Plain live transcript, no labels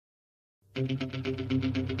This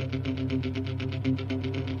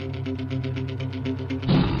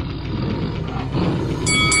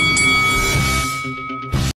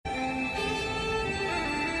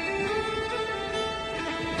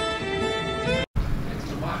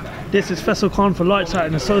is Faisal Khan for Lights Out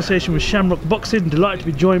in association with Shamrock Boxing. Delighted to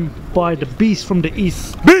be joined by the Beast from the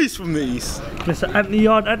East. Beast from the East! Mr. Anthony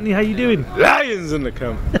Yarde. Anthony, how you doing? Lions in the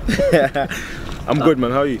camp! I'm good,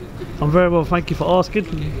 man. How are you? I'm very well, thank you for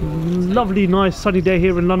asking. Lovely, nice, sunny day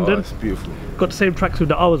here in London. Oh, it's beautiful. Got the same tracksuit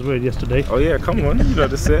that I was wearing yesterday. Oh yeah, come on, you know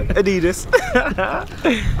the set. Adidas. I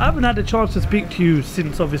haven't had a chance to speak to you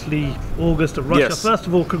since obviously August of Russia. Yes. First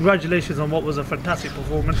of all, congratulations on what was a fantastic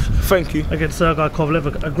performance. Thank you. Against Sergei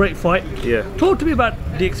Kovalev, a great fight. Yeah. Talk to me about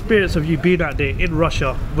the experience of you being out there in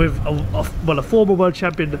Russia with a former world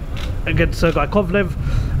champion against Sergei Kovalev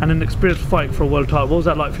and an experience fighting for a world title. What was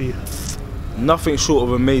that like for you? Nothing short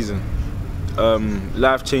of amazing.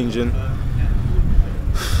 Life changing.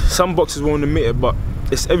 Some boxers won't admit it, but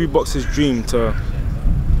it's every boxer's dream to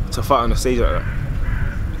fight on a stage like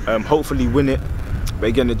that. Hopefully win it, but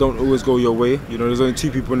again, it don't always go your way. You know, there's only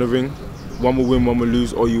two people in the ring. One will win, one will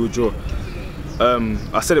lose, or you will draw.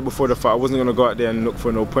 I said it before the fight, I wasn't going to go out there and look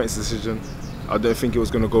for no points decision. I don't think it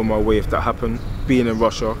was going to go my way if that happened. Being in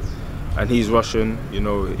Russia, and he's Russian, you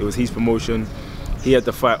know, it was his promotion. He had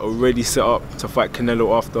the fight already set up to fight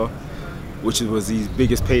Canelo after, which was his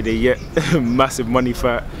biggest payday yet. Massive money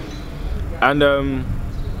fight. And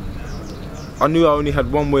I knew I only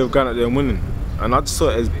had one way of going out there and winning. And I just saw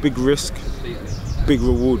it as big risk, big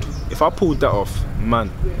reward. If I pulled that off,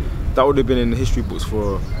 man, that would have been in the history books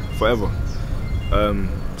for forever.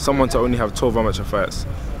 Someone to only have 12 amateur fights.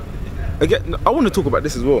 Again, I want to talk about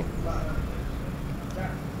this as well.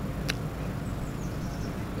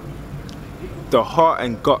 The heart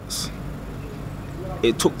and guts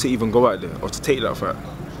it took to even go out there or to take that fight.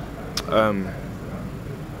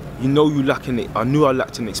 You know you lacking it. I knew I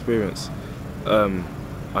lacked an experience.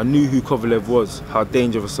 I knew who Kovalev was, how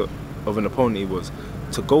dangerous of an opponent he was.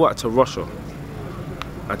 To go out to Russia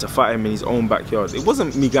and to fight him in his own backyard. It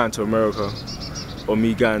wasn't me going to America or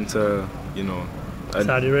me going to, you know,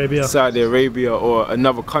 Saudi Arabia or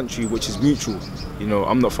another country which is mutual. You know,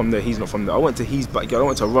 I'm not from there, he's not from there. I went to his backyard, I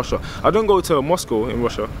went to Russia. I don't go to Moscow in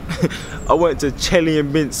Russia. I went to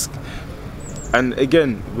Chelyabinsk. And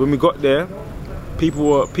again, when we got there,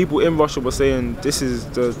 people in Russia were saying this is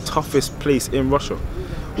the toughest place in Russia.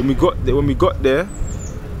 When we got there,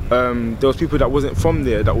 there was people that wasn't from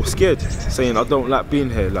there that were scared, saying I don't like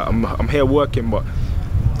being here. Like I'm here working, but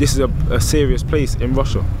this is a serious place in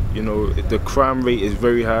Russia. You know, the crime rate is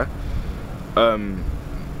very high.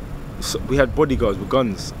 So we had bodyguards with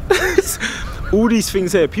guns. All these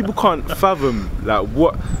things here, people can't fathom like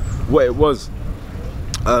what it was.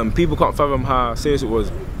 People can't fathom how serious it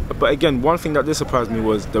was. But again, one thing that did surprise me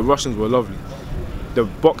was the Russians were lovely. The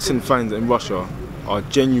boxing fans in Russia are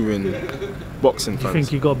genuine boxing fans. You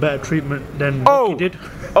think you got better treatment than you did?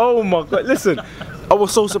 Oh my God! Listen, I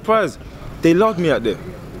was so surprised. They loved me out there.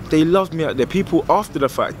 They loved me out there. People after the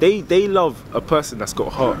fight, they love a person that's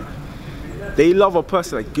got heart. They love a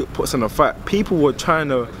person that puts on a fight. People were trying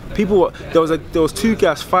to. There was two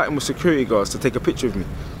guys fighting with security guards to take a picture of me,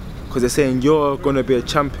 because they're saying you're gonna be a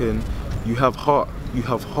champion. You have heart. You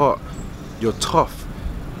have heart. You're tough.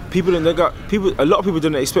 A lot of people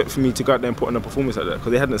didn't expect for me to go out there and put on a performance like that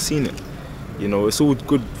because they hadn't seen it. You know, it's all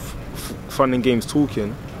good fun and games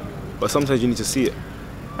talking, but sometimes you need to see it.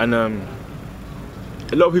 And a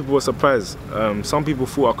lot of people were surprised. Some people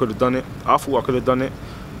thought I could have done it. I thought I could have done it.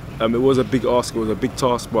 It was a big ask, it was a big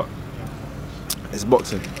task, but it's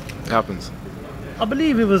boxing. It happens. I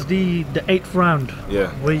believe it was the 8th round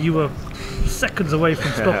where you were seconds away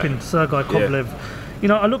from stopping Sergei Kovalev. Yeah. You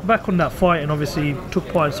know, I look back on that fight and obviously took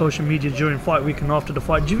part in social media during fight week and after the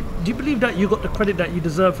fight. Do you believe that you got the credit that you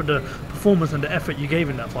deserve for the performance and the effort you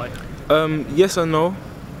gave in that fight? Yes and no.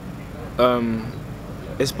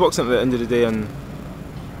 It's boxing at the end of the day, and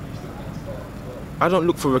I don't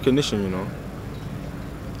look for recognition, you know.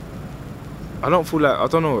 I don't feel like, I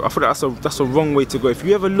don't know, I feel like that's a wrong way to go. If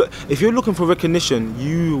you're looking for recognition,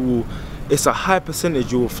 it's a high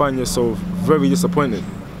percentage you will find yourself very disappointed.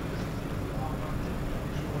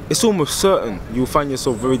 It's almost certain you'll find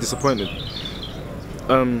yourself very disappointed.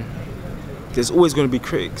 There's always going to be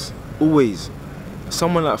critics, always.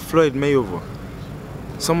 Someone like Floyd Mayweather,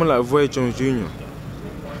 someone like Roy Jones Jr.,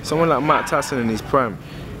 someone like Mike Tyson in his prime,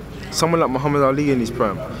 someone like Muhammad Ali in his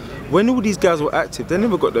prime. When all these guys were active, they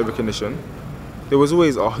never got their recognition. There was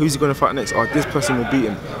always, oh, who's he going to fight next? Oh, this person will beat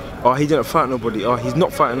him. Oh, he didn't fight nobody. Oh, he's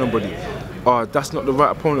not fighting nobody. Oh, that's not the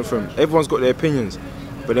right opponent for him. Everyone's got their opinions.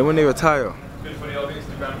 But then when they retire,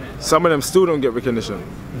 Some of them still don't get recognition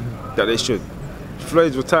that they should.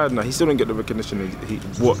 Floyd's retired now, he still don't get the recognition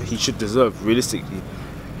what he should deserve, realistically.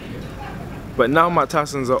 But now Mike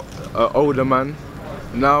Tyson's an older man.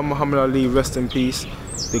 Now Muhammad Ali, rest in peace.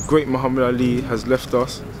 The great Muhammad Ali has left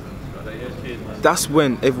us. That's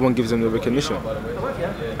when everyone gives them the recognition.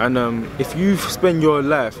 And if you spend your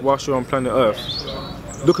life whilst you're on planet Earth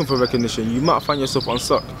looking for recognition, you might find yourself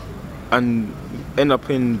unstuck and end up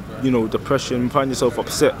in, you know, depression, find yourself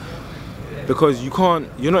upset because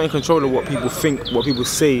you're not in control of what people think, what people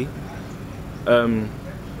say,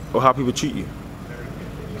 or how people treat you.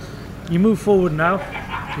 You move forward now.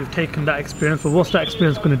 You've taken that experience, but what's that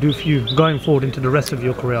experience going to do for you going forward into the rest of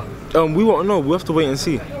your career? We won't know. We have to wait and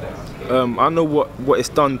see. I know what it's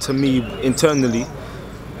done to me internally,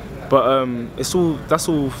 but that's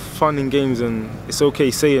all fun and games, and it's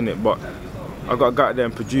okay saying it. But I got to go out there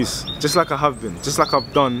and produce, just like I have been, just like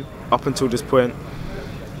I've done up until this point.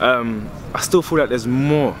 I still feel like there's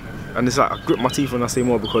more, and it's like I grip my teeth when I say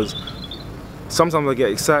more because sometimes I get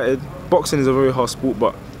excited. Boxing is a very hard sport,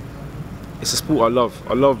 but it's a sport I love.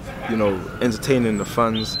 I love, you know, entertaining the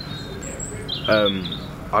fans.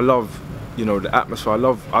 I love, you know, the atmosphere. I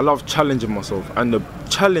love challenging myself, and the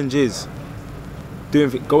challenge is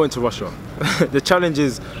going to Russia. The challenge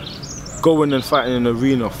is going and fighting in an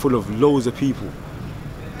arena full of loads of people.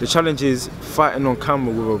 The challenge is fighting on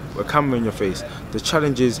camera with a camera in your face. The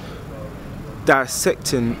challenge is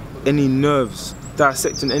dissecting any nerves,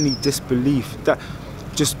 dissecting any disbelief, that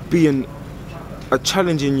just being a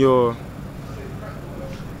challenge in your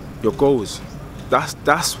goals.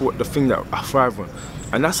 That's what the thing that I thrive on,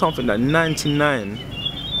 and that's something that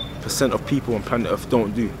 99% of people on planet Earth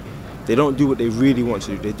don't do. They don't do what they really want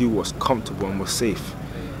to do. They do what's comfortable and what's safe.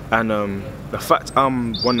 And the fact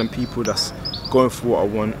I'm one of them people that's going for what I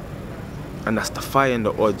want, and that's defying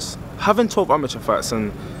the odds. Having 12 amateur fights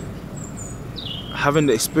and having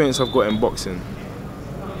the experience I've got in boxing,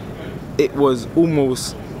 it was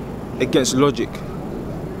almost against logic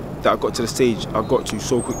that I got to the stage I got to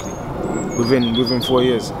so quickly, within 4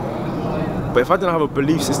 years. But if I didn't have a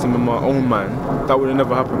belief system in my own mind, that would have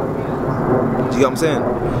never happened. Do you get what I'm saying?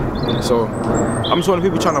 So I'm just one of the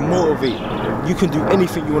people trying to motivate. You can do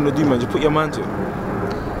anything you want to do, man. Just put your mind to it.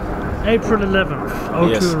 April 11th,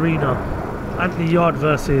 O2 Yes. Arena. Anthony Yarde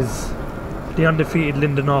versus the undefeated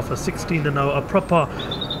Lyndon, 16-0. A proper,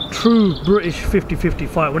 true British 50-50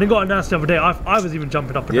 fight. When it got announced the other day, I was even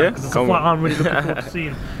jumping up and down because it's a fight I'm really looking forward to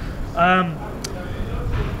seeing.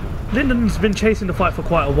 Lyndon's been chasing the fight for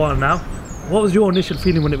quite a while now. What was your initial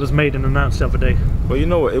feeling when it was made and announced the other day? Well, you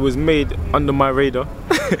know what? It was made under my radar.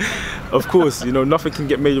 Of course, you know, nothing can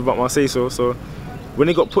get made without my say-so. So when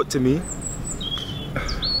it got put to me,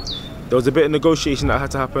 there was a bit of negotiation that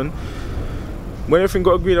had to happen. When everything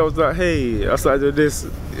got agreed, I was like, hey, I started doing this.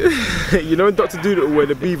 You know, Dr. Doolittle, where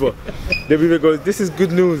the beaver goes, this is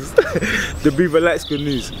good news. The beaver likes good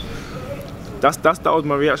news. That was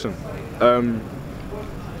my reaction.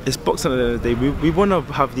 It's boxing at the end of the day. We want to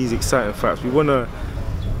have these exciting fights. We want to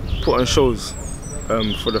put on shows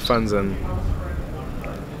for the fans, and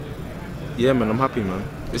yeah, man, I'm happy, man.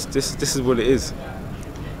 This is what it is.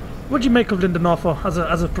 What do you make of Lyndon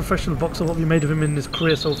as a professional boxer? What have you made of him in his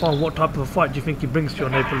career so far? What type of a fight do you think he brings to you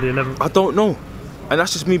on April the 11th? I don't know, and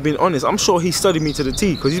that's just me being honest. I'm sure he studied me to the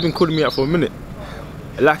T because he's been calling me out for a minute,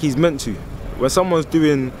 like he's meant to. When someone's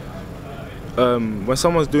doing a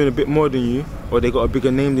bit more than you, or they got a bigger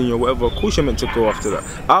name than you, or whatever, of course you're meant to go after that.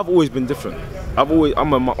 I've always been different. I'm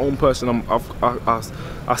my own person.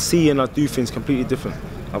 I see and I do things completely different.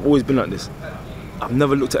 I've always been like this. I've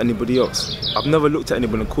never looked at anybody else. I've never looked at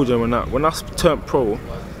anybody and called anyone out. When I turned pro,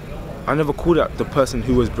 I never called out the person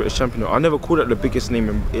who was British champion. I never called out the biggest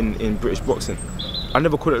name in British boxing. I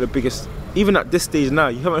never called out the biggest. Even at this stage now,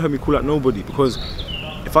 you haven't heard me call out nobody, because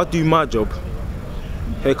if I do my job,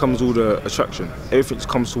 here comes all the attraction. Everything just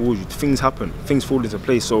comes towards you. Things happen. Things fall into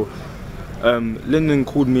place. So Lyndon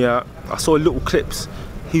called me out. I saw little clips.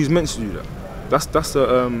 He was meant to do that.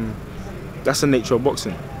 That's the nature of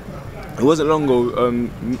boxing. It wasn't long ago.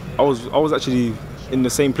 I was actually in the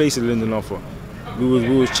same place as Lyndon Alpha. We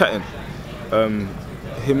was chatting.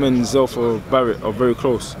 Him and Zelfa Barrett are very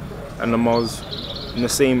close, and I was in the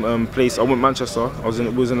same place. I went to Manchester. We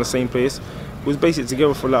was in the same place. We was basically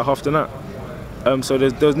together for like half the night. So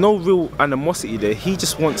there's no real animosity there. He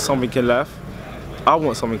just wants something in life. I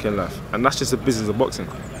want something in life, and that's just the business of boxing.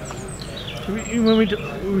 When we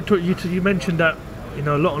talked, you mentioned that, you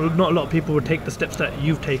know, not a lot of people would take the steps that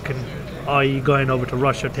you've taken, i.e. going over to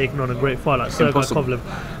Russia, taking on a great fight like Sergey Kovalev.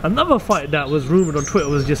 Another fight that was rumoured on Twitter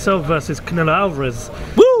was yourself versus Canelo Alvarez.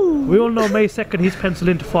 Woo! We all know May 2nd he's penciled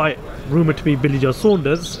in to fight rumoured to be Billy Joe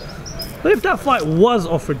Saunders. But if that fight was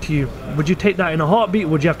offered to you, would you take that in a heartbeat?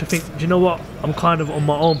 Would you have to think, do you know what, I'm kind of on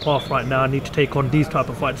my own path right now, I need to take on these type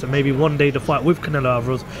of fights, and maybe one day the fight with Canelo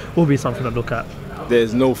Alvarez will be something to look at?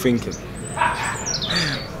 There's no thinking.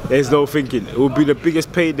 There's no thinking. It will be the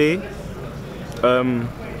biggest payday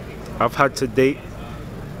I've had to date.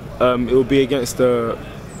 It will be against the,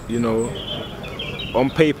 you know,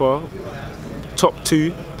 on paper, top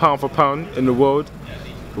 2 pound for pound in the world.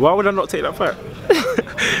 Why would I not take that fight?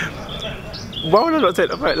 Why would I not take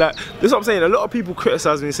that fight? Like, this is what I'm saying. A lot of people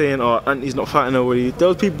criticise me saying, "Oh, Anthony's not fighting already."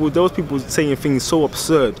 Those people saying things so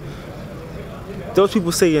absurd. Those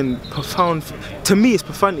people saying profound. To me, it's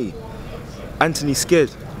profanity. Anthony's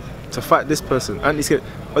scared to fight this person. Anthony's scared.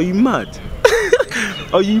 Are you mad?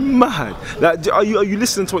 Are you mad? Like, are you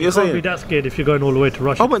listening to what you're saying? You can't be that scared if you're going all the way to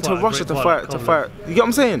Russia. I went to Russia to fight. You get what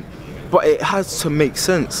I'm saying? But it has to make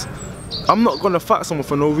sense. I'm not gonna fight someone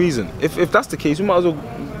for no reason. If that's the case, we might as well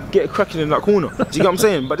get cracking in that corner. Do you get what I'm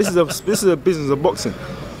saying? But this is a business of boxing.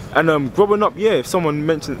 And growing up, yeah, if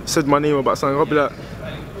someone said my name about something, I'll be like,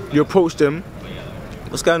 you approach them,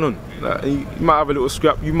 what's going on? Like, you might have a little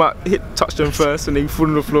scrap, you might touch them first and then you fall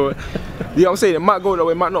on the floor. You know what I'm saying? It might go that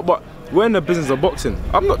way, it might not, but we're in the business of boxing.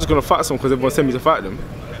 I'm not just gonna fight someone because everyone sent me to fight them.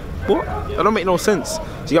 What? That don't make no sense. Do you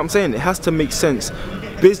get what I'm saying? It has to make sense.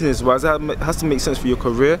 Business-wise, it has to make sense for your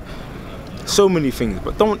career. So many things,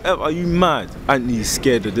 but don't ever, are you mad? Anthony's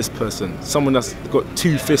scared of this person. Someone that's got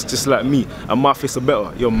 2 fists just like me, and my fists are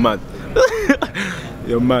better. You're mad.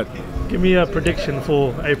 You're mad. Give me a prediction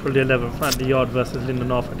for April the 11th at the Yarde versus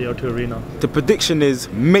Lyndon at the O2 Arena. The prediction is,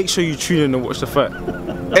 make sure you tune in and watch the fight.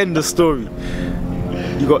 End the story.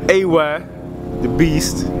 You got AY, the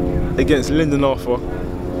Beast, against Lyndon Arthur.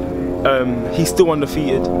 He's still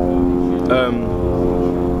undefeated.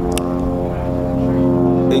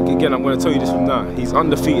 Again, I'm going to tell you this from now. He's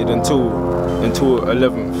undefeated until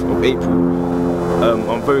 11th of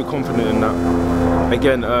April. I'm very confident in that.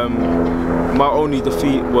 Again, my only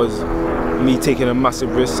defeat was me taking a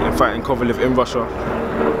massive risk in fighting Kovalev in Russia.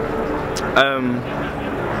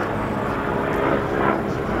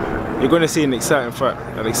 You're going to see an exciting fight,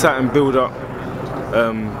 an exciting build-up.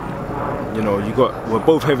 You know, we're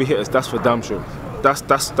both heavy hitters. That's for damn sure.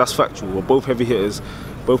 That's factual. We're both heavy hitters.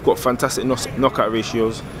 Both got fantastic knockout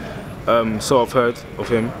ratios. So I've heard of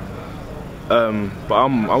him. But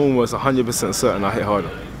I'm almost 100% certain I hit harder.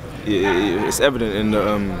 It's evident in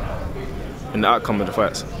the outcome of the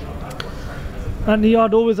fights. Anthony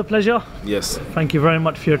Yarde, always a pleasure. Yes. Thank you very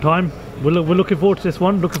much for your time. We're looking forward to this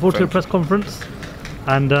one. Looking forward to the press conference.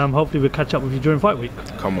 And hopefully we'll catch up with you during fight week.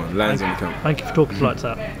 Come on, lands in the camp. Thank you for talking to Lights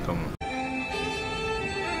Out. Come on.